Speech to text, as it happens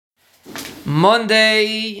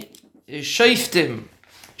Monday is Shoftim,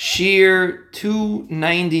 Shiur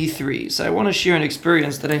 293. So I want to share an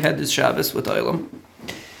experience that I had this Shabbos with Olam.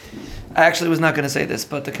 I actually was not going to say this,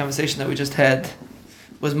 but the conversation that we just had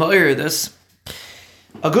was ma'ir this.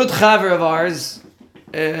 A good chaver of ours,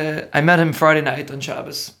 I met him Friday night on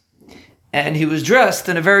Shabbos, and he was dressed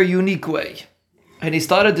in a very unique way. And he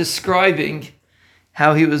started describing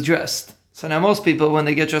how he was dressed. So now most people, when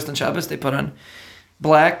they get dressed on Shabbos, they put on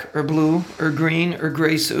black or blue or green or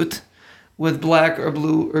gray suit with black or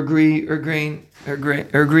blue or green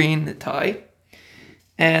tie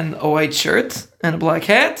and a white shirt and a black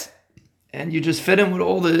hat, and you just fit in with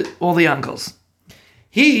all the ankles.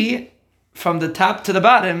 He, from the top to the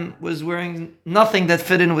bottom, was wearing nothing that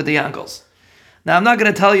fit in with the ankles. Now, I'm not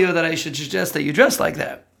going to tell you that I should suggest that you dress like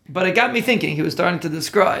that, but it got me thinking. He was starting to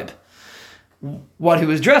describe what he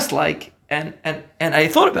was dressed like, and I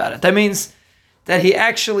thought about it. That means that he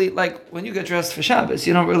actually, like, when you get dressed for Shabbos,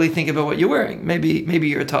 you don't really think about what you're wearing. Maybe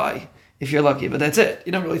your tie, if you're lucky, but that's it.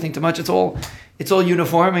 You don't really think too much. It's all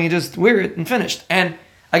uniform, and you just wear it and finished. And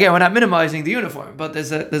again, we're not minimizing the uniform, but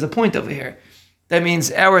there's a point over here. That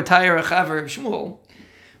means our Tayar Chaver Shmuel,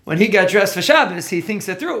 when he got dressed for Shabbos, he thinks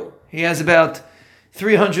it through. He has about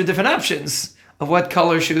 300 different options of what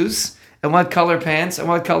color shoes, and what color pants, and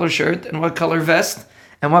what color shirt, and what color vest,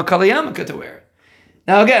 and what color yarmulke to wear.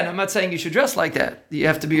 Now again, I'm not saying you should dress like that. You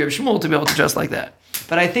have to be Reb Shmuel to be able to dress like that.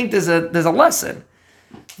 But I think there's a lesson.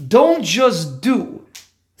 Don't just do.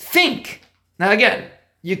 Think. Now again,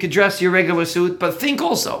 you could dress your regular suit, but think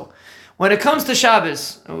also. When it comes to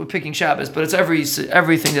Shabbos, we're picking Shabbos, but it's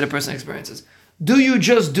everything that a person experiences. Do you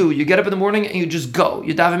just do? You get up in the morning and you just go.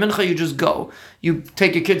 You daven mincha, you just go. You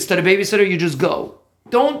take your kids to the babysitter, you just go.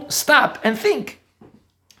 Don't stop and think.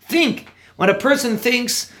 Think. When a person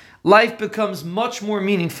thinks, life becomes much more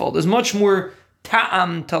meaningful. There's much more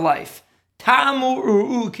ta'am to life. Ta'amu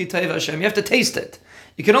u'u ki teiv Hashem. You have to taste it.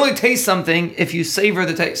 You can only taste something if you savor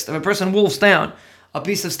the taste. If a person wolfs down a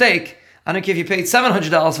piece of steak, I don't care if you paid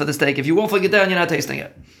 $700 for the steak. If you wolfing it down, you're not tasting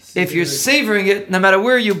it. If you're savoring it, no matter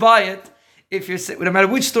where you buy it, no matter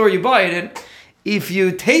which store you buy it in, if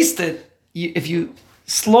you taste it, if you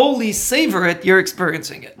slowly savor it, you're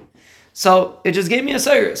experiencing it. So it just gave me a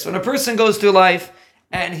serious. When a person goes through life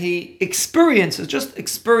and he just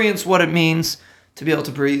experience what it means to be able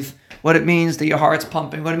to breathe, what it means that your heart's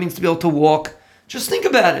pumping, what it means to be able to walk. Just think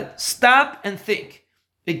about it. Stop and think.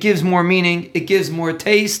 It gives more meaning. It gives more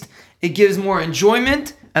taste. It gives more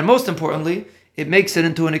enjoyment. And most importantly, it makes it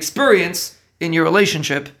into an experience in your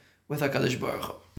relationship with HaKadosh Baruch Hu.